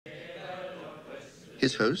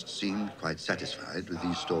His host seemed quite satisfied with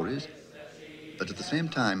these stories, but at the same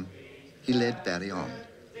time, he led Barry on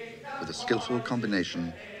with a skillful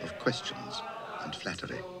combination of questions and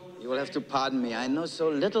flattery. You will have to pardon me. I know so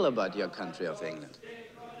little about your country of England,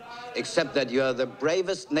 except that you are the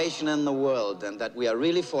bravest nation in the world and that we are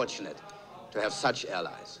really fortunate to have such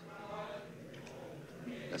allies.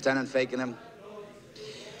 Lieutenant Fakenham,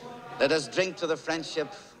 let us drink to the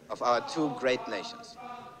friendship of our two great nations.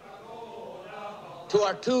 To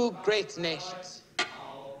our two great nations.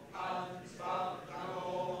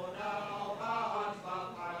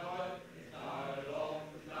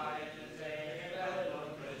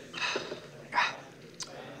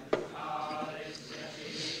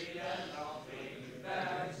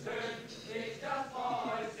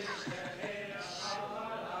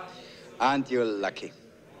 Aren't you lucky?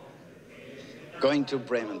 Going to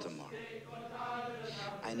Bremen tomorrow.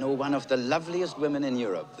 I know one of the loveliest women in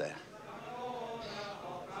Europe there.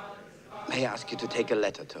 May I ask you to take a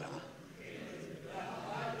letter to her?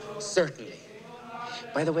 Certainly.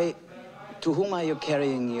 By the way, to whom are you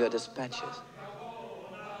carrying your dispatches?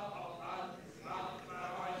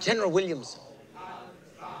 General Williamson.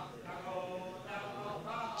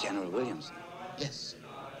 General Williamson? Yes.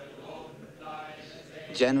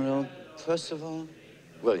 General Percival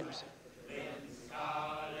Williamson.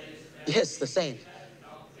 Yes, the same.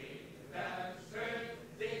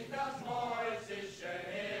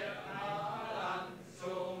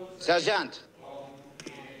 Sergeant.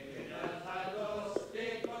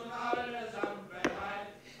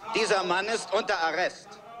 Dieser Mann ist unter Arrest.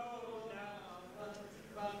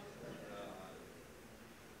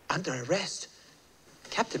 Under arrest?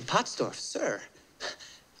 Captain Pottsdorf, sir.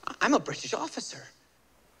 I'm a British officer.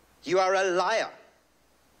 You are a liar.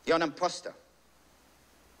 You're an imposter.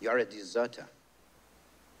 You're a deserter.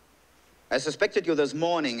 I suspected you this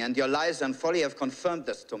morning, and your lies and folly have confirmed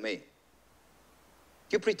this to me.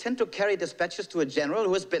 You pretend to carry dispatches to a general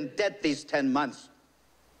who has been dead these 10 months.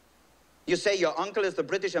 You say your uncle is the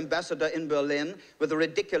British ambassador in Berlin with the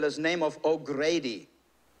ridiculous name of O'Grady.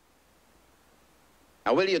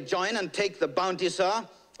 Now, will you join and take the bounty, sir,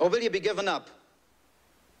 or will you be given up?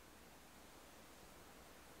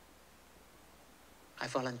 I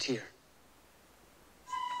volunteer.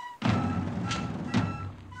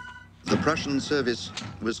 The Prussian service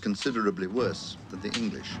was considerably worse than the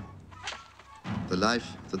English. The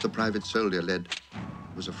life that the private soldier led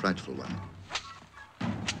was a frightful one.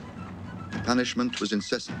 The punishment was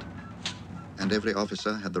incessant, and every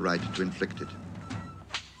officer had the right to inflict it.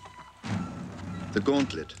 The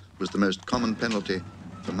gauntlet was the most common penalty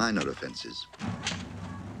for minor offenses.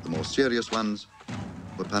 The more serious ones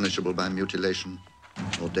were punishable by mutilation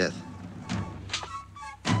or death.